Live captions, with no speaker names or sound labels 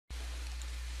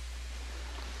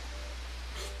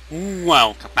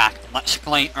Welcome back to Let's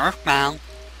Play Earthbound.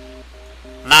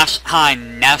 Last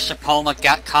time, Nasipola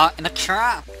got caught in a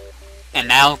trap, and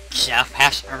now Jeff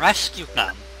has to rescue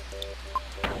them.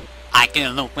 I did a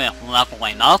little bit of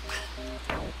leveling up.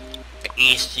 The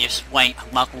easiest way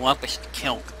to level up is to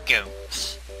kill the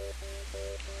goats,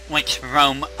 which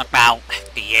roam about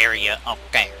the area up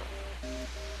there.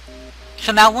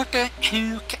 So now we're going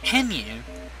to continue.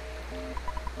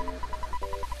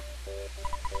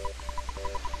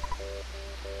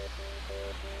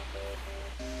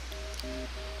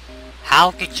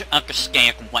 How did you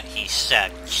understand what he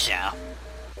said, Jeff?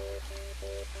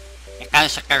 That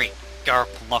is a very dark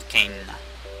looking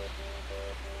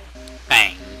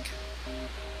thing.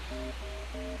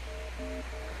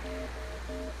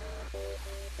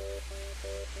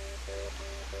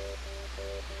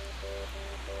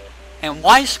 And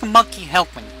why is the monkey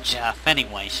helping Jeff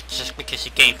anyways? Just because he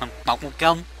gave him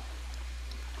bubblegum?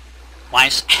 Why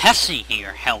is Hesse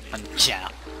here helping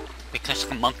Jeff? Because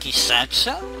the monkey said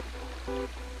so?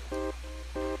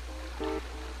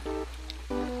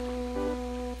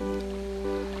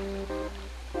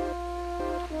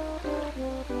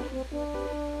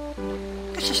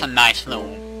 This is a nice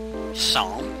little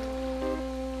song.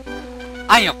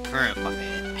 I approve of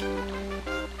it.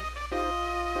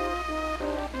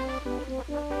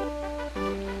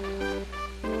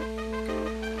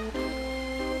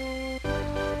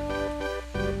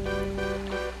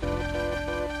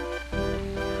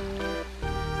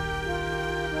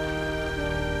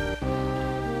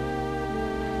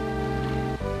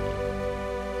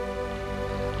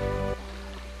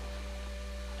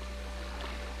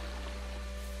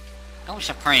 That was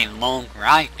a pretty long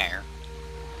ride there.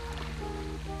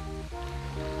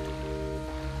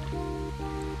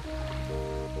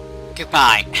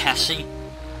 Goodbye, Hesse.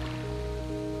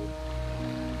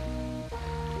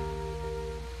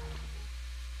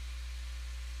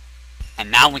 And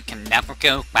now we can never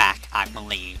go back, I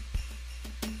believe.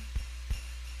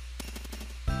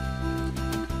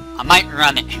 I might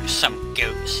run into some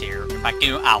goats here. If I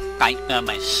do, I'll fight them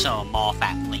and sew them off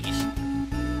at least.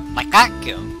 Like that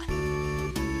goat.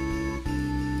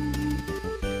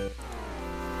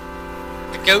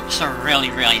 Goats are really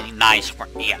nice for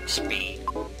EXP.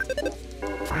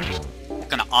 We're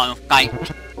gonna auto-fight.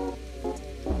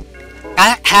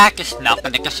 That attack is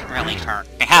nothing, it doesn't really hurt.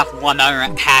 They have one other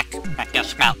attack that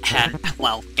does about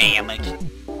 10-12 damage.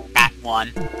 That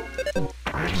one.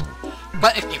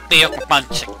 But if you beat up a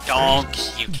bunch of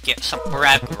dogs, you can get some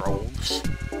bread rolls.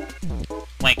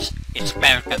 Which is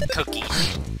better than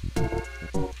cookies.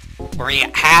 3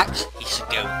 attacks, he should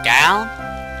go down.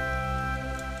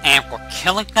 And for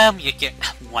killing them, you get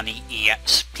 20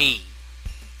 EXP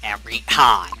every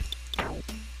time,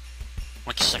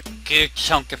 which is a good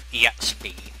chunk of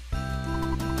EXP.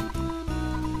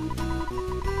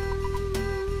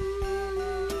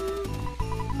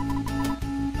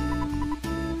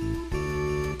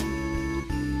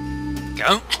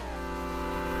 Goat.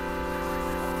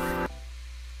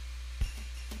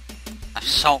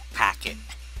 Assault packet.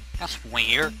 That's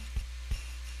weird.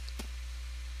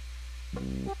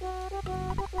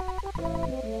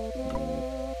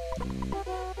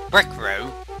 Brick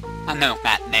Road. I know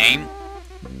that name.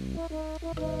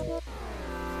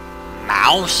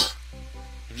 Mouse?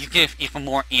 You give even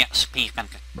more EXP than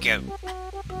the goat.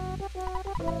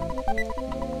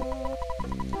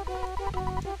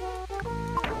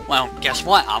 Well, guess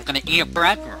what? I'm gonna eat a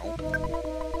bread roll.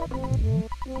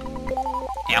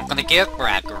 And I'm gonna get a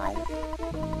bread roll.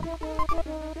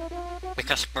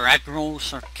 Because bread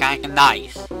rolls are kinda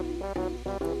nice.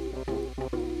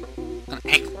 Gonna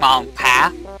take the wrong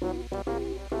path.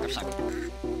 There's like,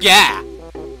 yeah!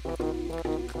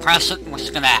 The president was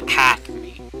gonna attack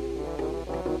me.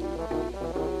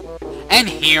 And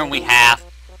here we have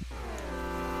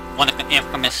one of the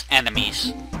infamous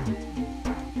enemies.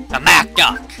 The Mad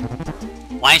Duck.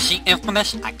 Why is he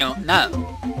infamous? I don't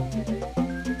know.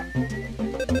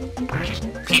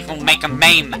 People make a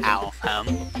meme out of him.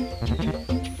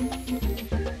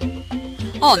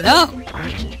 Oh no!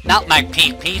 Not my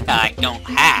PP that I don't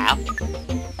have.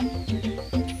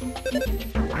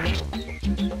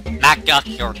 Mad Duck,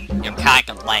 you're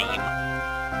kinda lame.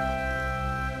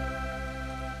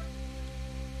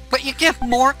 But you give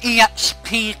more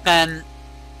EXP than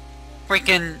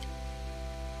freaking...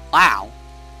 Wow.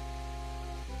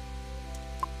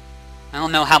 I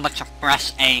don't know how much a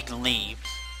fresh egg leaves.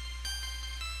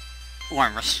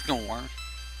 Or restores.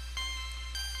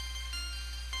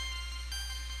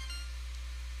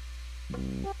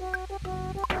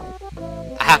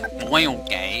 I have boiled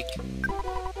egg,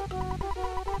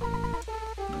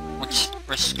 which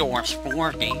restores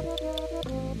 40.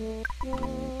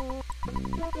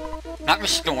 That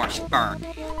restores Birdie.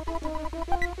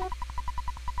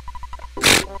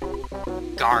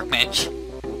 Garbage.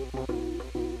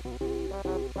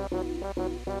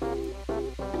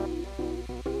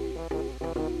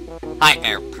 Hi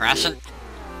there, Present.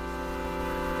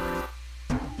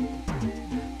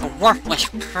 The worthless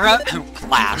proto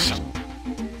class.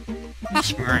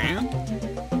 That's rude.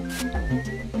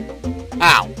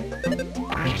 Ow.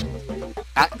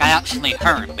 That actually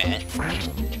hurt a bit.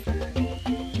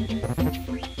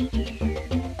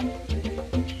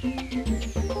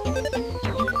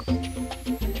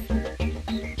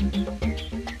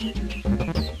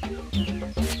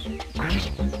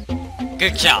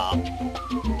 Good job.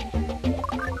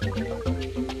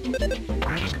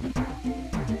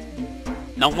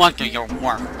 No wonder you're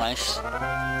worthless.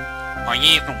 Are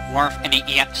you even worth any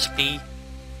EXP?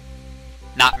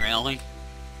 Not really.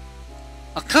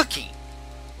 A cookie!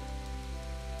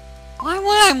 Why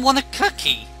would I want a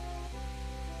cookie?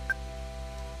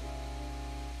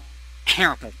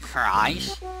 Terrible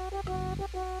prize.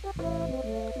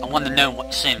 I want to know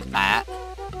what's in that.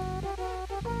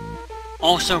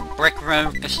 Also, Brick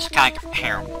Road, this is kind of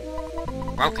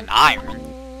terrible. Broken iron?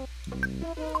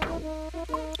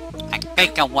 I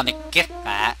think I want to get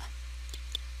that.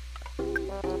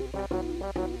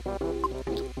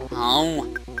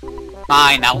 Oh.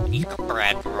 Fine, I'll eat the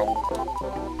bread roll.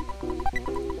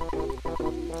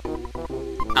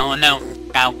 I don't know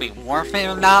if that'll be worth it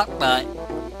or not, but...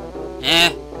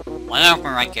 whatever,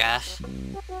 I guess.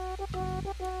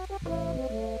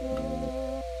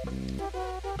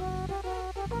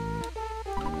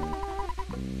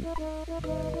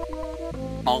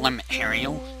 All the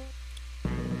materials?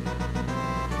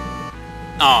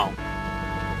 Oh.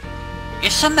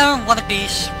 It's another one of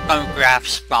these photograph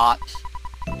spots.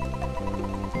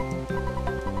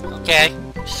 Okay,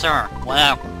 sure,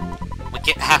 whatever. We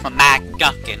get half a Mad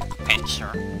Duck in the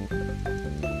picture.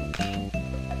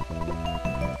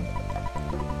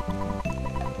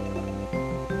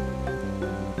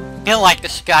 I feel like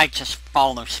this guy just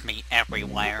follows me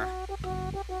everywhere.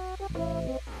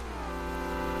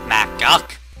 Mad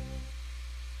Duck.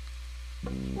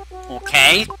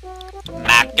 Okay.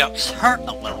 Mad Duck's hurt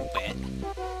a little bit.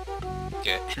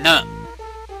 Good to know.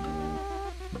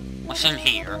 What's in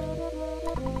here?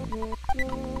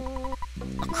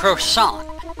 A croissant.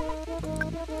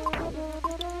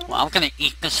 Well, I'm gonna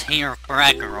eat this here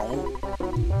bread roll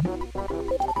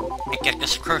and get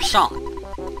this croissant.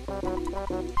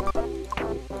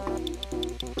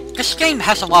 This game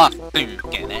has a lot of food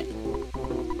in it.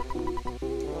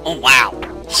 Oh wow,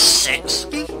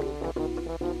 60?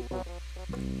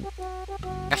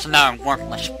 That's another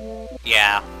worthless...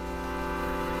 yeah.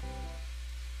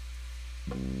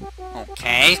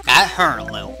 Okay, that hurt a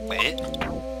little bit.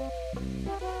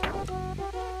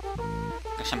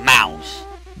 There's a mouse.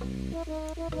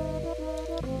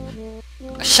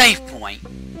 A save point.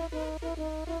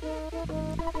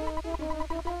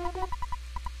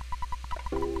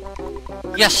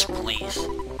 Yes, please.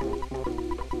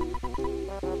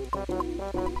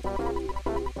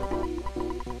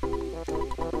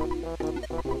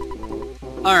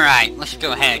 Alright, let's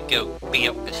go ahead and go beat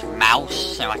up this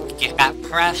mouse so I can get that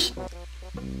press.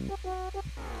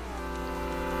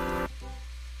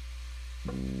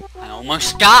 I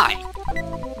almost died.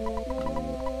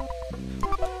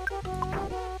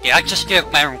 Did I just get a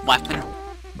better weapon?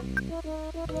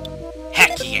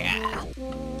 Heck yeah!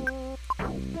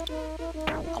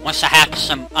 I wish I had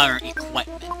some other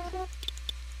equipment.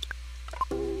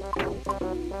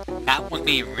 That would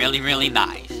be really, really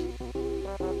nice.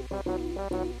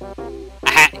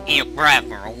 I had to eat a bread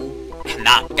roll and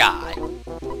not die.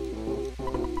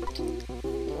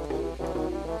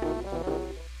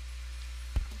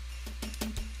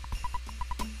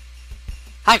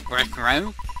 Hi, Brick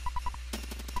Road.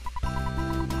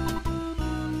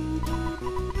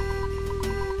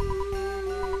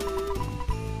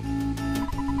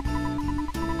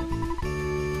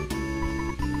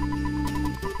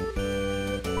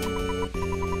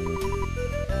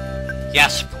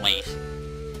 Yes, please.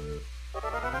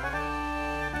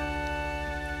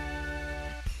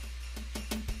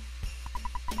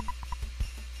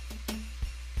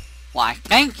 Why,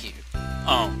 thank you.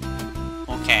 Oh,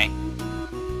 okay.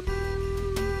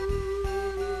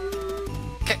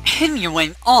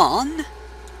 Continuing on,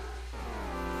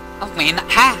 a win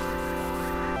half.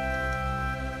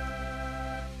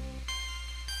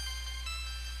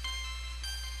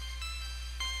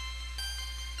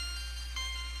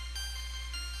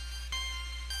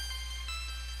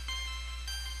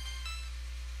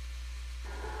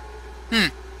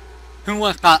 Who would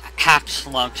have thought half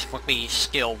slugs would be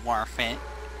still worth it?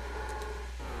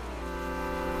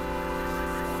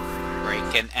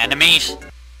 freaking enemies.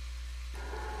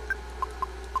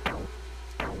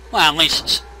 Well, at least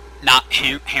it's not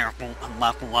too terrible to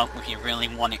level up if you really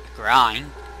want it to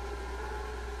grind.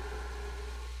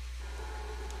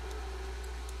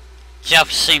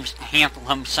 Jeff seems to handle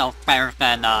himself better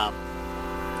than,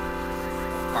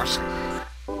 first.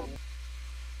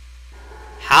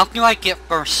 How do I get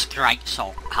first strikes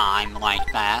all the time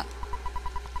like that?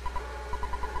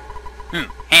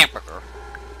 Hamburger.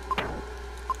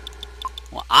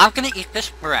 Well, I'm gonna eat this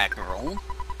bread roll.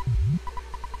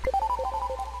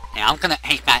 And I'm gonna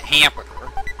eat that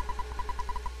hamburger.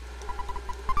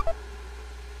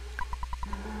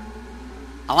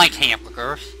 I like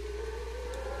hamburgers.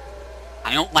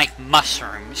 I don't like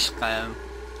mushrooms, though.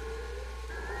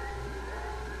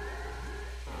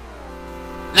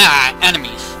 Nah,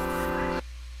 enemies.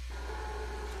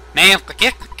 Man,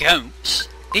 forget the goats.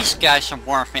 These guys are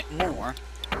worth it more.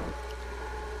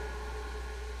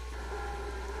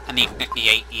 I need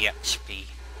 58 EXP.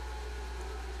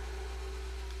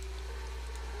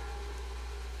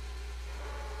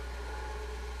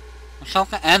 What's all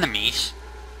the enemies?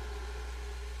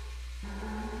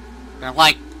 They're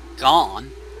like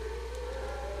gone.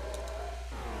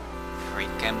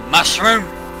 Freaking mushroom!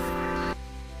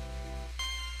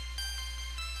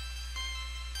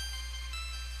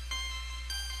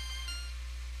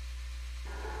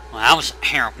 Well, that was a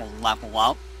terrible level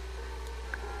up.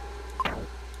 I'm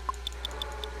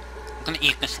gonna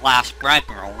eat this last bread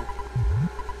roll.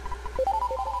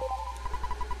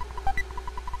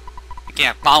 I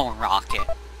get a bottle rocket.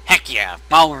 Heck yeah,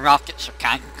 bottle rockets are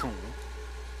kinda cool.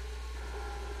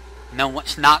 Know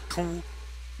what's not cool?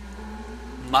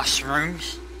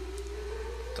 Mushrooms.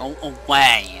 Go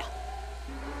away.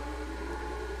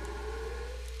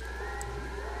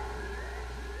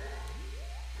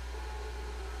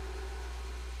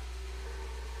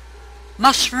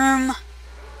 Mushroom.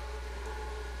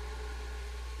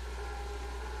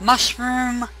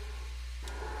 Mushroom.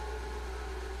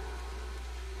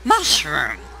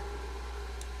 Mushroom.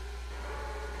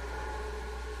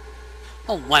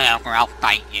 Oh, whatever, I'll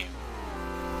fight you.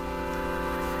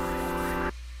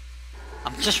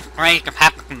 I'm just afraid of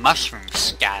having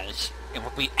mushrooms, guys. It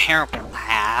would be terrible to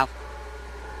have.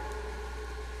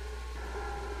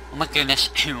 Oh my goodness,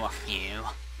 two of you.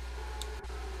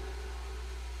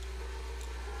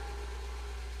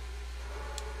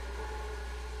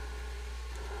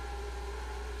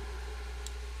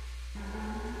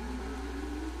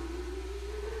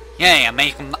 Yay, I'm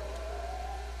making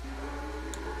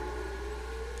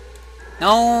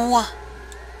No!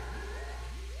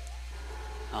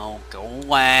 Oh, go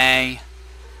away.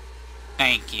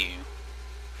 Thank you.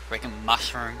 Freaking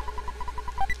mushroom.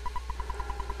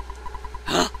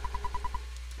 The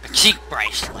cheek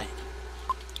bracelet.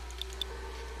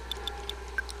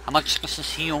 How much does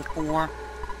this heal for?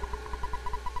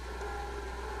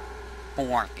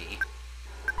 40.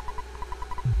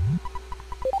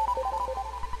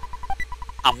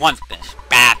 I want this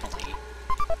badly.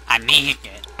 I need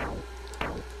it.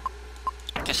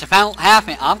 Because if I don't have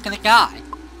it, I'm gonna die.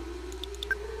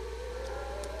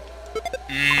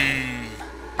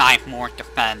 5 more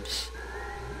defense.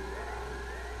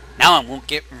 Now I won't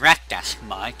get wrecked as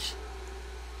much.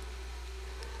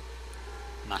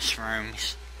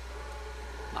 Mushrooms.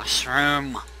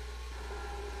 Mushroom.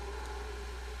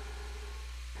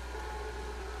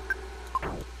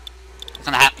 I'm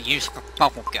gonna have to use the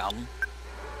bubble gum.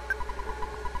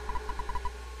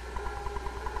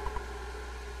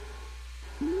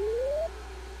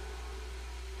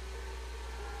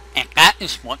 And that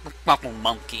is what the bubble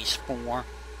monkey's for.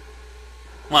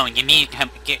 Well, you need him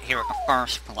to get here in the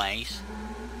first place.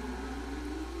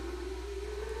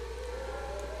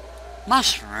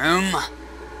 Mushroom?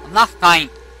 I'm not fighting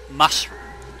mushroom.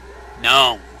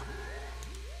 No.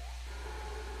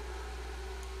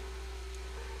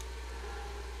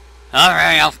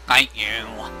 Alright, I'll fight you.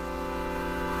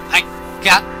 I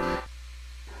got...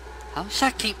 How does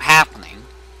that keep happening?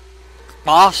 The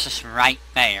boss is right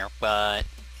there, but...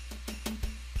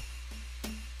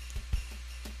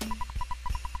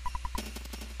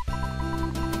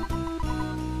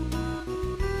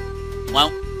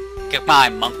 Well, goodbye,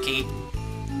 monkey.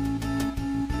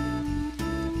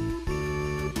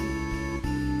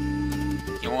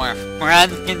 You're a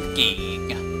friend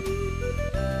indeed.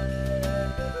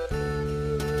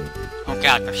 Oh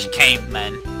god, there's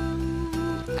cavemen.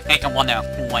 I think I want to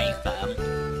avoid them.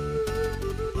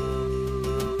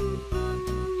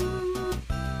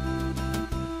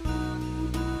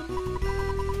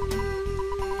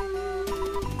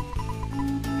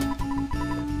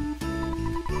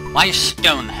 Why is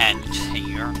Stonehenge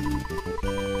here?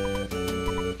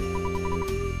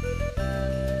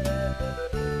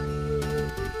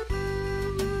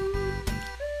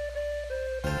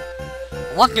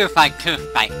 I wonder if I could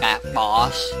fight that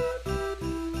boss.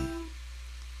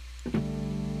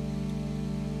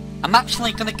 I'm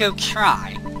actually gonna go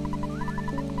try.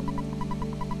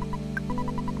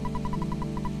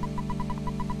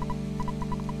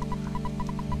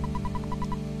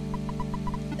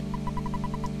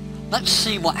 Let's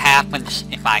see what happens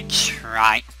if I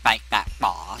try to fight that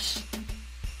boss.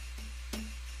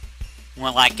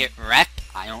 Will I get wrecked?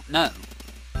 I don't know.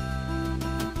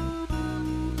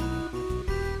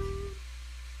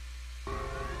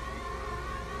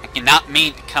 I cannot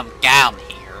mean to come down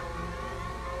here.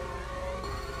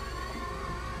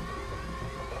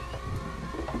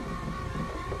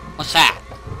 What's that?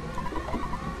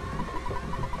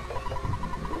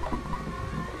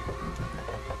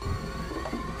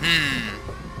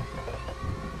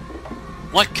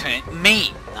 What could it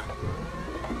mean?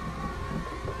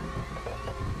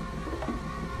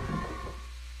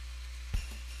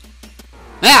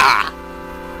 Ah!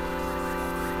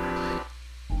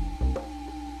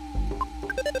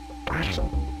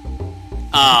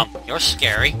 You're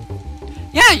scary.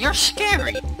 Yeah, you're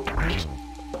scary.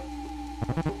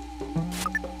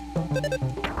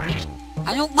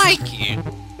 I don't like you.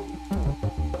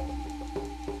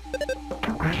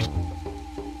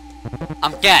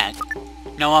 I'm dead.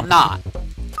 No, I'm not.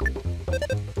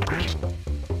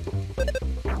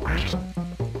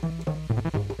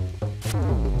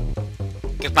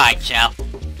 Goodbye, Joe.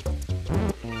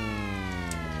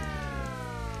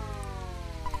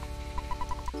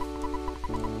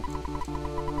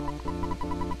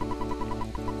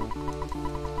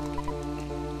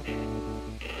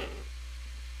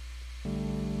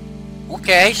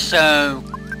 Okay, so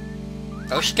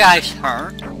those guys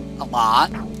hurt a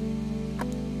lot.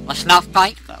 Let's not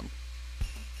fight them.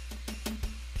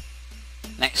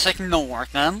 Let's ignore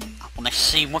them. I want to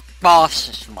see what the boss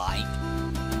is like.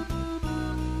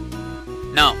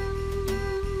 No.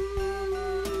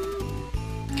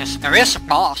 Because there is a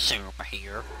boss over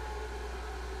here.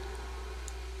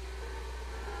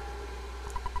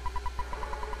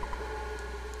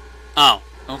 Oh,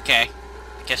 okay.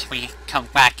 I guess we come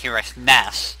back here as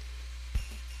Ness.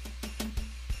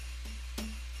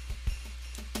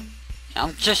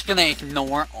 I'm just gonna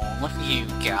ignore all of you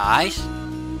guys.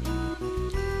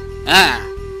 I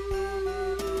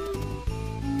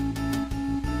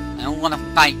don't want to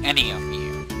fight any of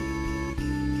you.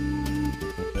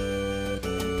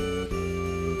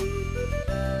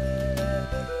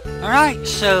 Alright,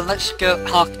 so let's go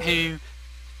talk to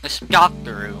this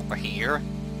doctor over here.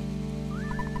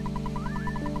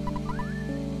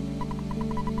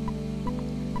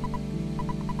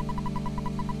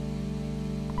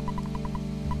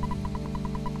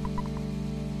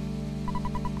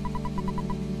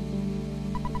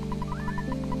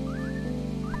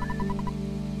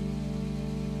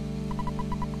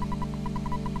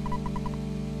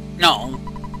 No.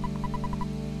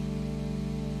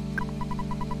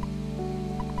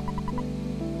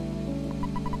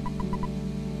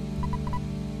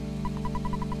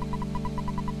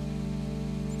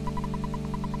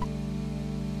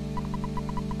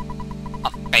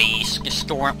 A face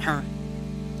distorter.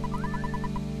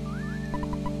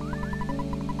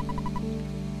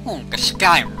 Oh, the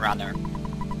Sky Runner.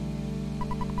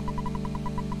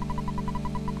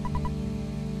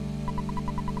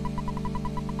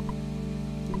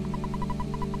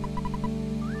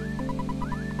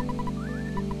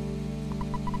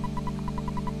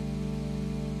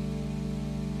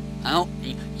 Oh,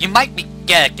 you might be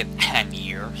dead in 10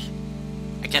 years.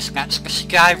 I guess that's the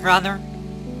Sky Runner.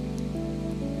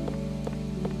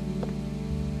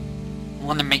 I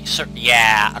want to make sure.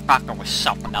 Yeah, I thought there was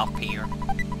something up here.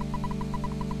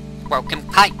 Broken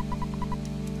pipe.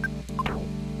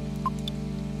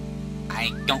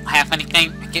 I don't have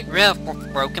anything to get rid of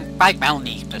with broken pipe. I don't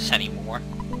need this anymore.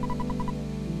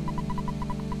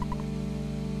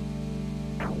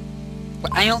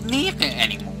 But I don't need it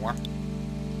anymore.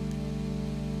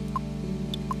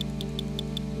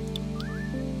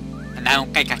 And I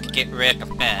don't think I can get rid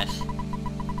of this.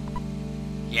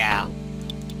 Yeah.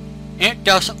 It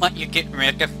doesn't let you get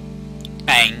rid of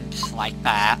things like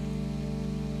that.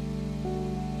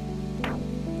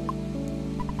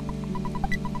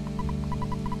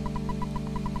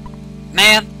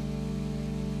 Man!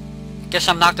 Guess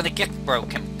I'm not gonna get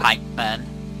broken pipe then.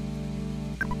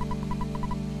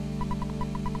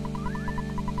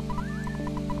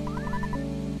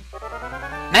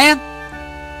 Man!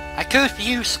 I could've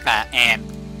used that and...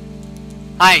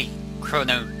 Hi,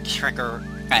 Chrono Trigger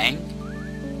thing.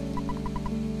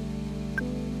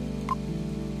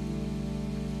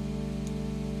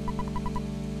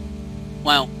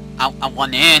 Well, I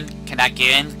want in. Can I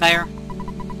get in there?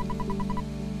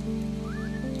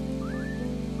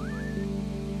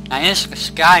 That is the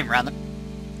sky, rather.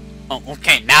 Oh,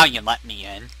 okay, now you let me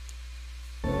in.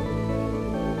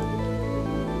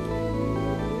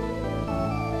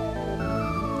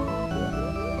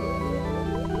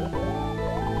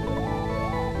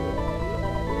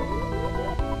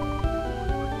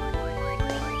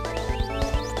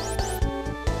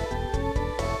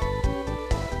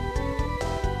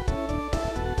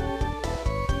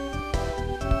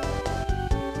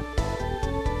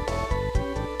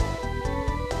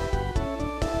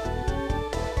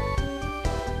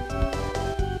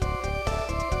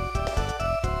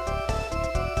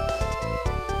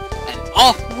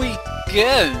 Off we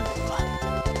go!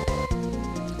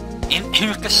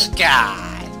 Into the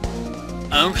sky!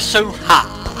 Oh so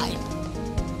high!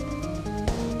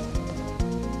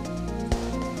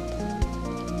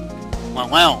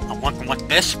 Well, I wonder what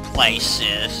this place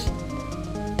is.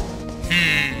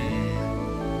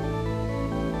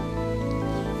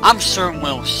 I'm sure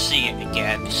we'll see it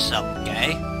again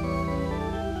someday.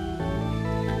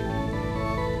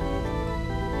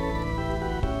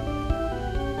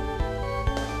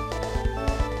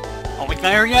 Are we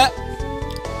there yet?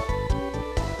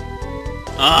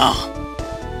 Ugh.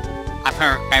 I've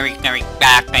heard very, very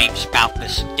bad things about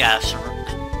this desert.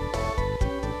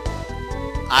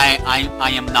 I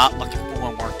am not looking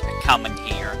forward to coming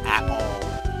here at all.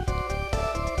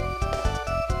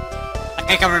 I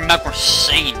think I remember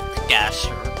seeing the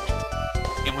desert.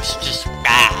 It was just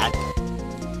bad.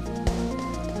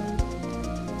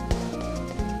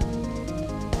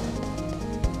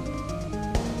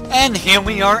 And here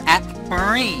we are at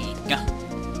Brig.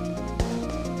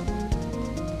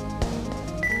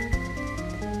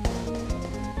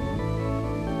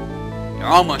 You're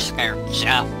almost there,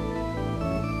 Jeff.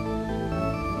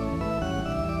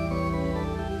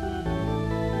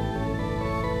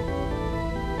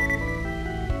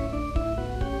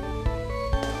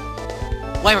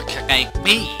 Where could they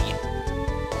be?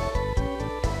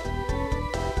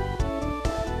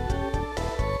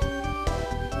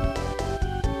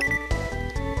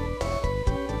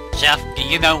 Jeff, do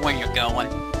you know where you're going?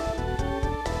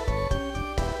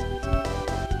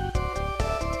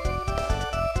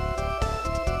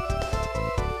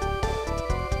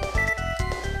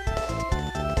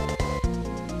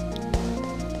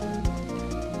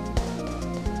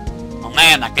 Oh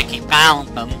man, I think he found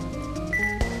them.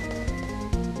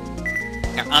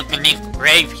 They're underneath the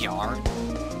graveyard.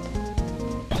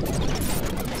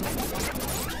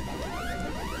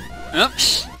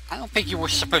 Oops, I don't think you were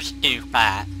supposed to do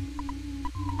that.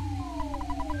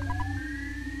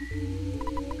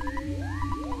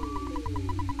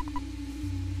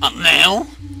 Now?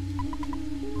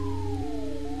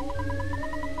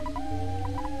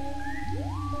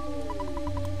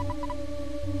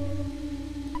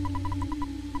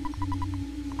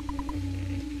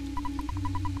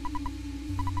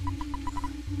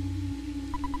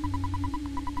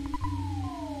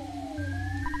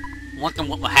 Wonder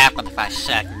what would happen if I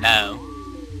said no.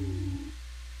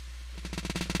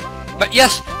 But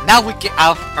yes, now we get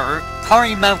our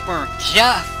party member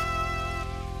Jeff.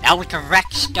 Now we can wreck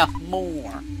stuff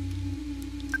more.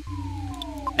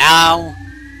 Now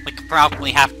we could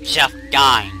probably have Jeff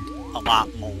dying a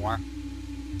lot more.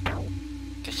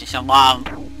 Because he's a lot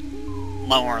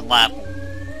lower level.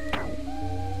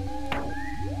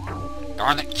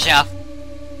 Darn it, Jeff.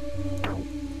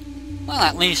 Well,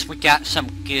 at least we got some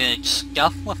good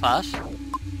stuff with us.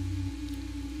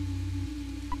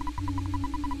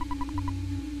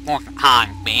 For the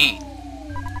time being.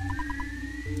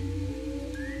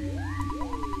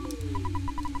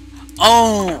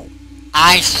 Oh!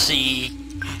 I see.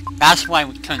 That's why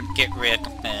we couldn't get rid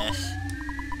of this.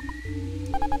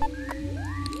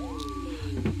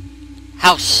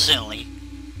 How silly.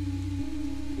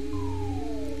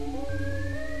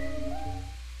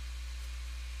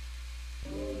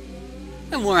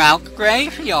 And we're out the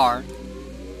graveyard.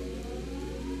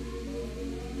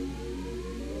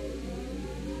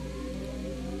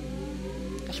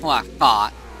 That's what I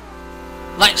thought.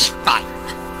 Let's fight.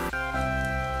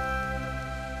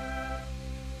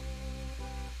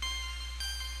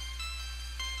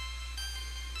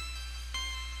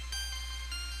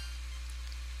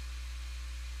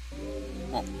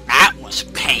 Well, that was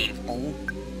painful.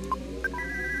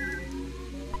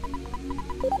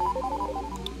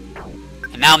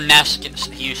 And now Ness gets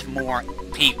to use more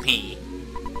PP.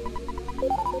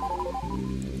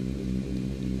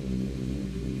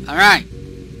 Alright.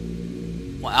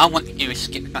 What I want to do is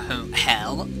get the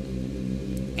hotel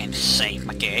and save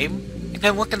my game. And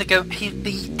then we're gonna go to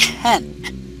the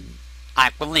tent, I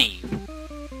believe.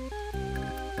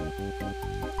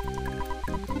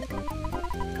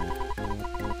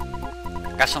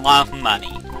 That's a lot of money.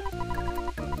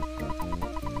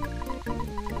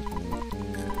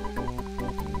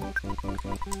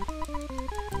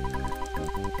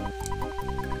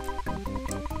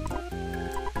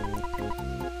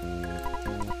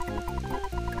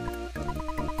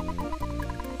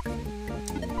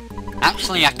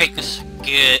 Actually, I think this is a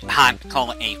good time to call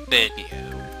it a video.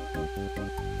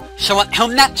 So until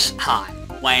next time,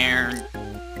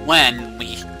 when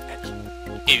we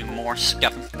do more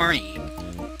stuff and free.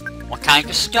 What kind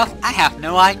of stuff? I have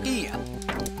no idea.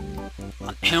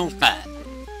 Until then.